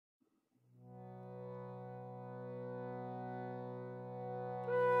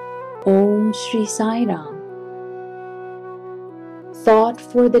Om Shri Sai Ram. Thought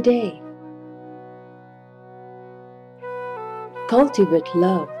for the day. Cultivate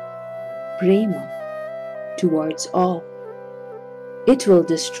love, Prema, towards all. It will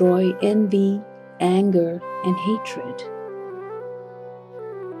destroy envy, anger, and hatred.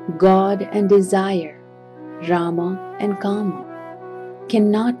 God and desire, Rama and Kama,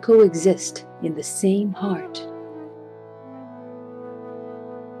 cannot coexist in the same heart.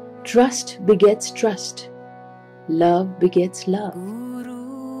 Trust begets trust. Love begets love.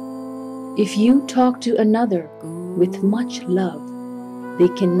 If you talk to another with much love, they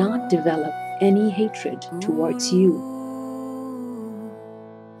cannot develop any hatred towards you.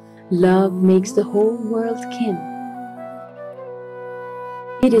 Love makes the whole world kin.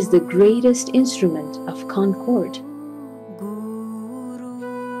 It is the greatest instrument of concord.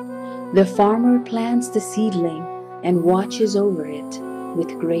 The farmer plants the seedling and watches over it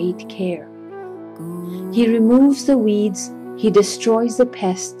with great care. He removes the weeds, he destroys the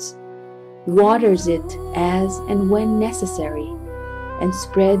pests, waters it as and when necessary, and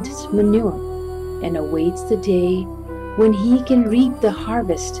spreads manure, and awaits the day when he can reap the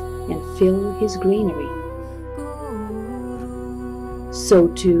harvest and fill his granary. So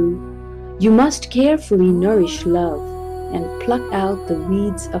too, you must carefully nourish love and pluck out the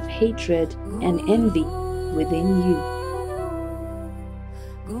weeds of hatred and envy within you.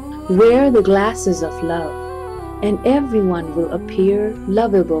 Wear the glasses of love, and everyone will appear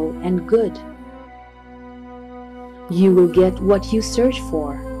lovable and good. You will get what you search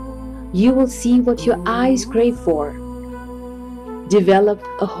for. You will see what your eyes crave for. Develop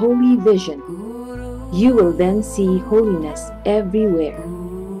a holy vision. You will then see holiness everywhere.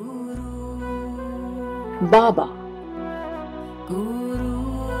 Baba